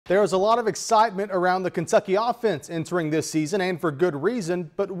There is a lot of excitement around the Kentucky offense entering this season, and for good reason.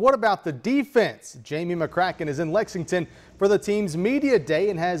 But what about the defense? Jamie McCracken is in Lexington for the team's media day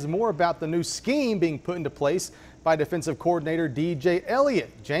and has more about the new scheme being put into place by defensive coordinator DJ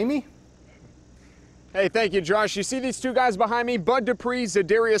Elliott. Jamie? Hey, thank you, Josh. You see these two guys behind me, Bud Dupree,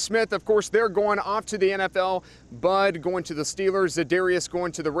 Zadarius Smith. Of course, they're going off to the NFL. Bud going to the Steelers, Zadarius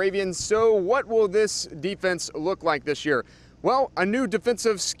going to the Ravens. So what will this defense look like this year? Well, a new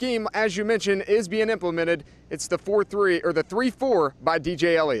defensive scheme, as you mentioned, is being implemented. It's the 4-3 or the 3-4 by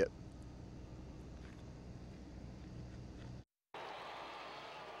DJ Elliott.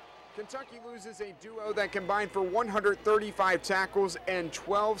 Kentucky loses a duo that combined for 135 tackles and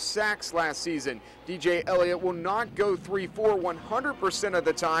 12 sacks last season. DJ Elliott will not go 3-4 100% of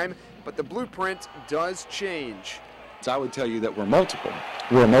the time, but the blueprint does change. I would tell you that we're multiple.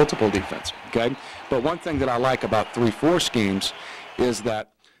 We're a multiple defense, okay? But one thing that I like about 3-4 schemes is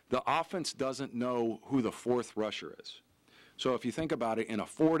that the offense doesn't know who the fourth rusher is. So if you think about it, in a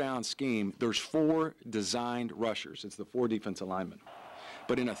 4-down scheme, there's 4 designed rushers. It's the 4 defensive linemen.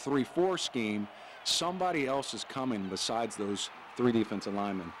 But in a 3-4 scheme, somebody else is coming besides those 3 defensive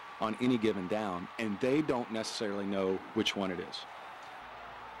linemen on any given down, and they don't necessarily know which one it is.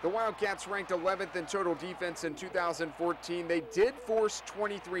 The Wildcats ranked 11th in total defense in 2014. They did force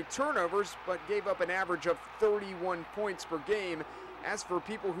 23 turnovers, but gave up an average of 31 points per game. As for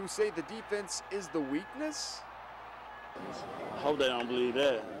people who say the defense is the weakness, I hope they don't believe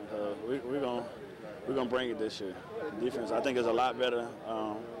that. We're gonna bring it this year. Defense, I think, is a lot better.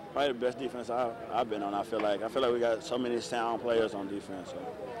 Probably the best defense I've been on. I feel like we got so many sound players on defense. So.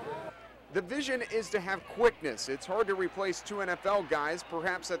 The vision is to have quickness. It's hard to replace 2 NFL guys.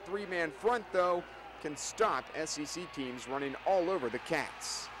 Perhaps a 3-man front, though, can stop SEC teams running all over the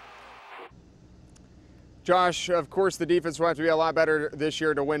Cats. Josh, of course, the defense will have to be a lot better this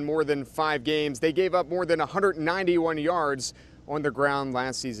year to win more than 5 games. They gave up more than 191 yards on the ground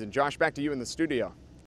last season. Josh, back to you in the studio.